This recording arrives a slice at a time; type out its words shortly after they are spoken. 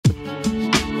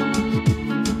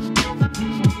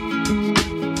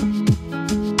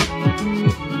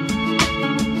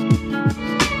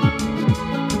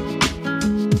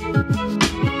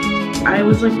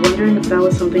was like wondering if that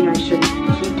was something I should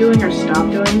keep doing or stop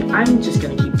doing. I'm just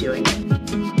gonna keep doing it.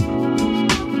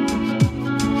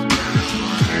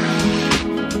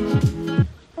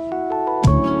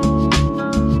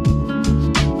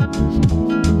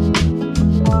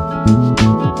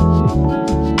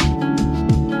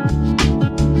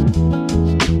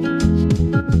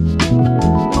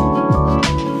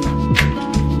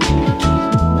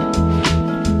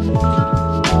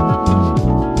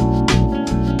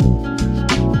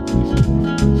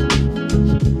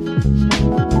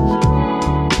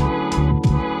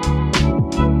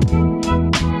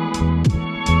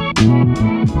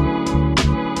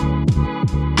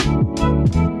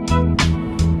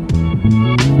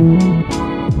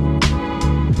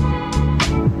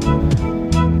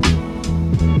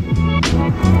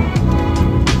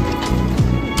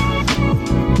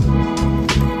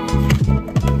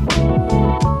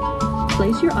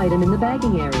 Place your item in the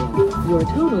bagging area. Your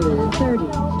total is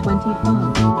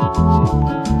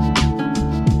 30.25.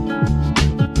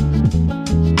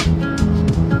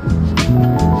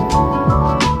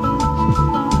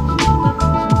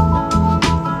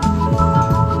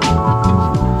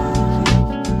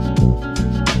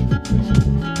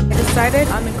 Decided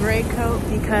on the gray coat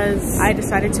because I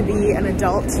decided to be an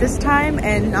adult this time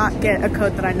and not get a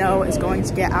coat that I know is going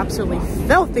to get absolutely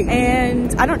filthy.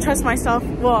 And I don't trust myself,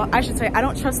 well, I should say I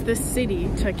don't trust this city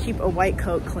to keep a white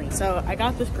coat clean. So I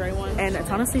got this gray one and it's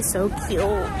honestly so cute.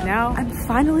 Now I'm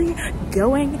finally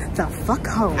going the fuck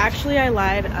home. Actually, I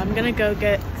lied. I'm gonna go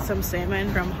get some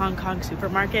salmon from Hong Kong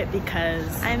supermarket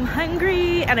because I'm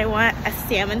hungry and I want a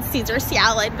salmon Caesar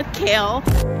salad with kale.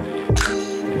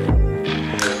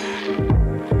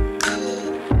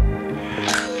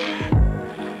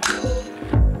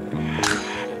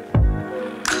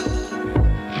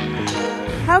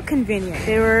 How convenient.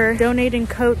 They were donating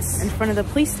coats in front of the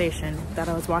police station that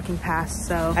I was walking past,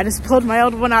 so I just pulled my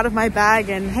old one out of my bag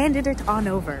and handed it on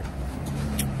over.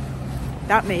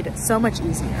 That made it so much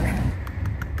easier.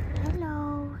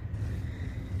 Hello.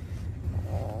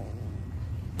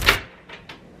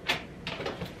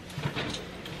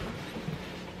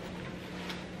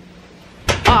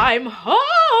 I'm home!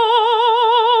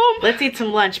 Let's eat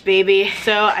some lunch, baby.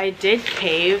 So I did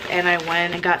cave and I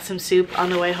went and got some soup on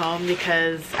the way home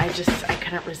because I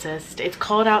couldn't resist. It's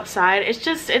cold outside. It's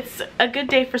a good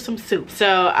day for some soup.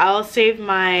 So I'll save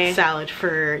my salad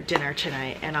for dinner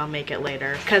tonight and I'll make it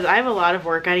later because I have a lot of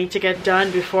work I need to get done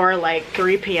before like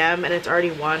 3 p.m. and it's already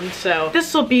 1. So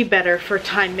this will be better for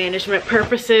time management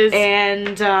purposes.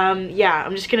 And yeah,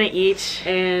 I'm just gonna eat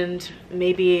and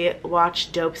maybe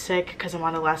watch Dopesick because I'm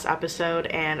on the last episode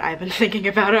and I've been thinking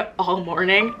about it all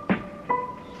morning.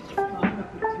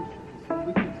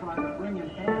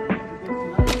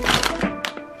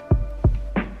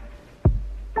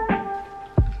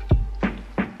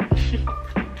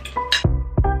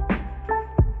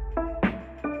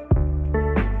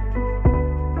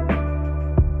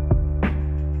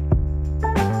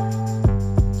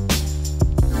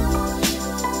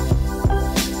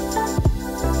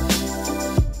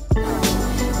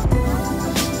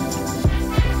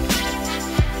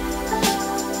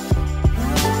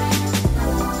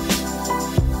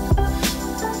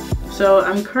 So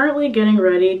I'm currently getting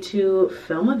ready to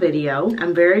film a video.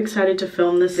 I'm very excited to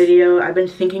film this video. I've been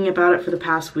thinking about it for the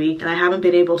past week and I haven't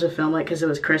been able to film it because it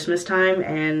was Christmas time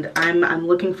and I'm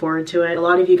looking forward to it. A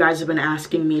lot of you guys have been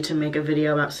asking me to make a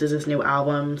video about SZA's new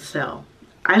album, so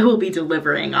I will be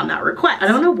delivering on that request. I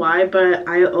don't know why, but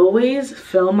I always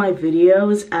film my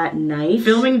videos at night.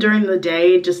 Filming during the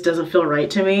day just doesn't feel right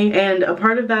to me. And a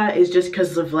part of that is just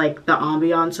because of like the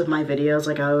ambiance of my videos.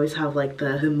 Like I always have like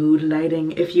the mood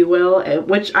lighting, if you will,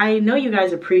 which I know you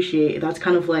guys appreciate. That's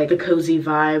kind of like the cozy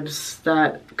vibes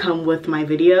that come with my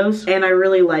videos. And I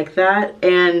really like that.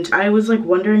 And I was like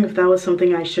wondering if that was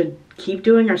something I should keep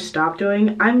doing or stop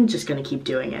doing. I'm just gonna keep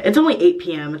doing it. It's only 8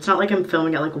 p.m. It's not like I'm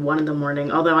filming at like 1 in the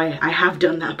morning, although I have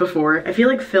done that before. I feel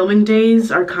like filming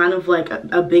days are kind of like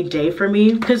a big day for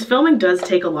me because filming does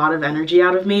take a lot of energy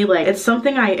out of me. Like it's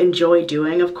something I enjoy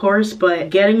doing, of course, but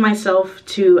getting myself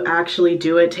to actually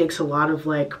do it takes a lot of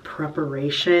like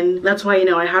preparation. That's why, you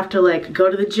know, I have to like go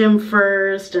to the gym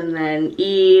first and then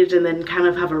eat and then kind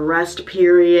of have a rest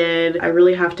period. I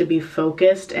really have to be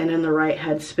focused and in the right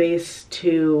headspace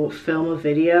to film film a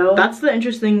video. That's the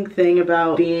interesting thing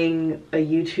about being a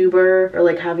YouTuber, or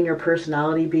like having your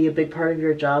personality be a big part of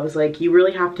your job, is like you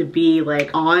really have to be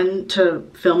like on to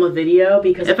film a video,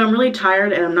 because if I'm really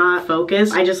tired and I'm not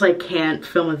focused, I just like can't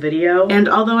film a video. And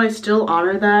although I still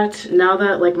honor that, now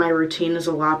that like my routine is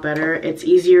a lot better, it's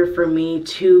easier for me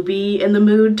to be in the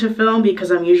mood to film,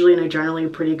 because I'm usually in a generally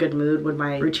pretty good mood when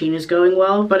my routine is going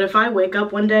well. But if I wake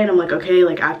up one day and I'm like, okay,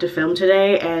 like I have to film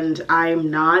today, and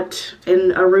I'm not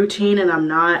in a routine and I'm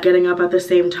not getting up at the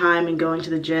same time and going to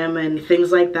the gym and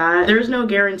things like that, there's no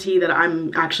guarantee that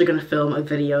I'm actually gonna film a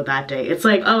video that day. It's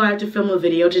like, oh, I have to film a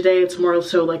video today. It's more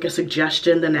so like a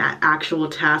suggestion than an actual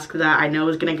task that I know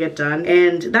is gonna get done.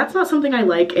 And that's not something I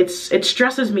like. It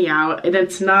stresses me out, and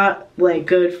it's not like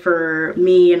good for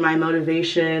me and my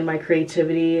motivation, my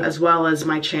creativity, as well as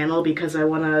my channel, because I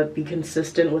want to be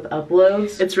consistent with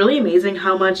uploads. It's really amazing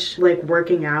how much like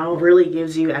working out really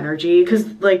gives you energy, because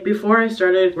like before I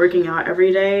started working out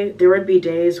every day, there would be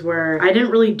days where I didn't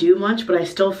really do much, but I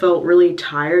still felt really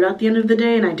tired at the end of the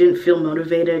day, and I didn't feel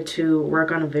motivated to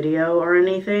work on a video or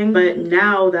anything. But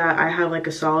now that I have like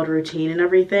a solid routine and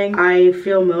everything, I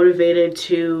feel motivated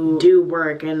to do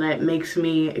work, and it makes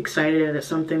me excited, and it's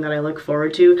something that I look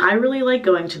forward to. I really like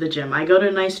going to the gym. I go to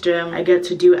a nice gym. I get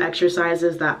to do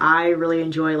exercises that I really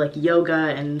enjoy, like yoga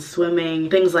and swimming,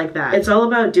 things like that. It's all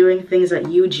about doing things that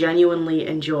you genuinely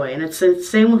enjoy, and it's the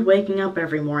same with waking up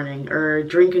every morning or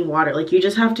drinking water. Like you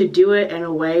just have to do it in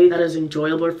a way that is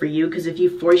enjoyable for you, because if you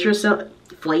force yourself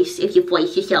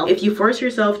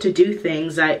to do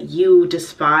things that you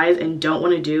despise and don't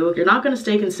want to do, you're not going to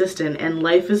stay consistent, and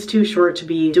life is too short to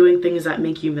be doing things that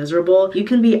make you miserable. You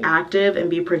can be active and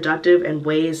be productive in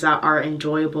ways that are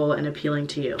enjoyable and appealing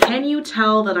to you. Can you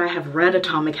tell that I have read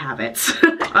Atomic Habits?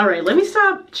 All right, let me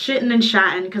stop shitting and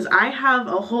chatting, because I have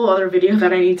a whole other video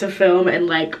that I need to film in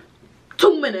like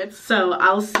 2 minutes. So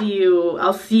I'll see you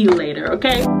later,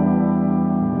 okay?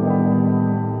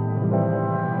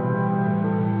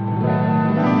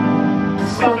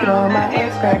 Smoking on my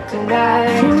ass crack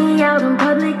tonight. See me out in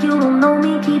public, you don't know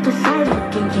me, keep it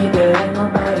silent. Can keep it like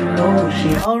nobody knows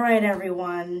shit. Alright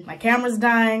everyone, my camera's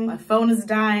dying, my phone is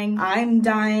dying, I'm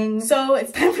dying. So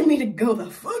it's time for me to go the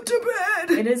fuck to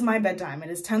bed. It is my bedtime, it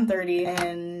is 10:30,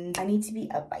 and I need to be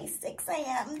up by 6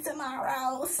 a.m.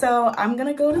 tomorrow. So I'm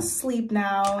gonna go to sleep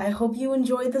now. I hope you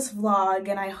enjoyed this vlog,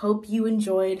 and I hope you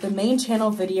enjoyed the main channel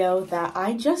video that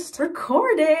I just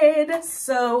recorded.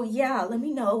 So yeah, let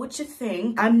me know what you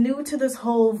think. I'm new to this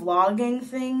whole vlogging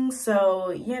thing,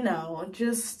 so you know,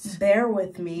 just bear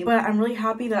with me. But I'm really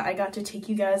happy that I got to take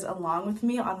you guys along with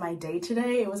me on my day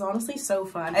today. It was honestly so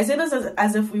fun. I say this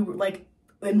as if we were like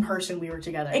in person, we were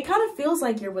together. It kind of feels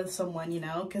like you're with someone, you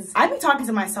know, because I've been talking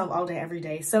to myself all day every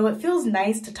day, so it feels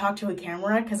nice to talk to a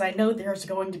camera, because I know there's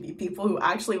going to be people who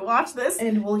actually watch this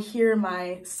and will hear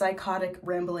my psychotic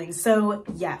ramblings. So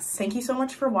yes, thank you so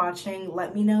much for watching.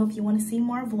 Let me know if you want to see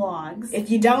more vlogs. If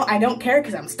you don't, I don't care,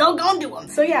 because I'm still gonna do them.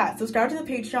 So yeah, subscribe to the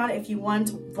Patreon if you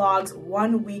want vlogs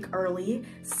 1 week early.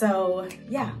 So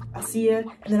yeah, I'll see you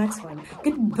in the next one.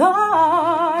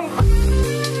 Goodbye.